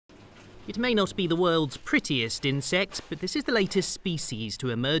It may not be the world's prettiest insect, but this is the latest species to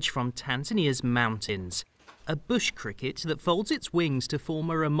emerge from Tanzania's mountains. A bush cricket that folds its wings to form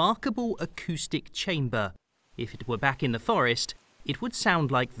a remarkable acoustic chamber. If it were back in the forest, it would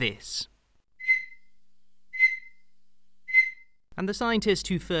sound like this. And the scientist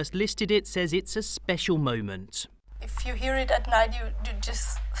who first listed it says it's a special moment. If you hear it at night, you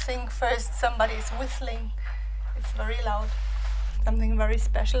just think first somebody's whistling. It's very loud. Something very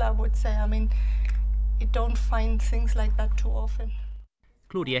special, I would say. I mean, you don't find things like that too often.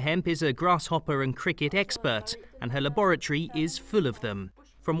 Claudia Hemp is a grasshopper and cricket expert, and her laboratory is full of them.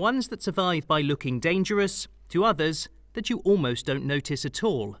 From ones that survive by looking dangerous, to others that you almost don't notice at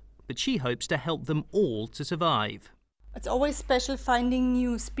all. But she hopes to help them all to survive. It's always special finding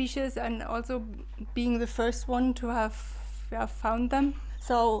new species and also being the first one to have found them.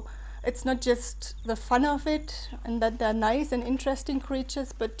 So it's not just the fun of it and that they're nice and interesting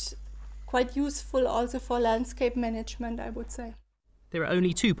creatures, but quite useful also for landscape management, I would say. There are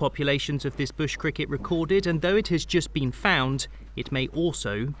only 2 populations of this bush cricket recorded, and though it has just been found, it may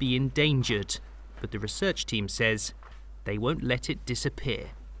also be endangered. But the research team says they won't let it disappear.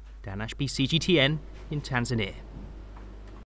 Dan Ashby, CGTN in Tanzania.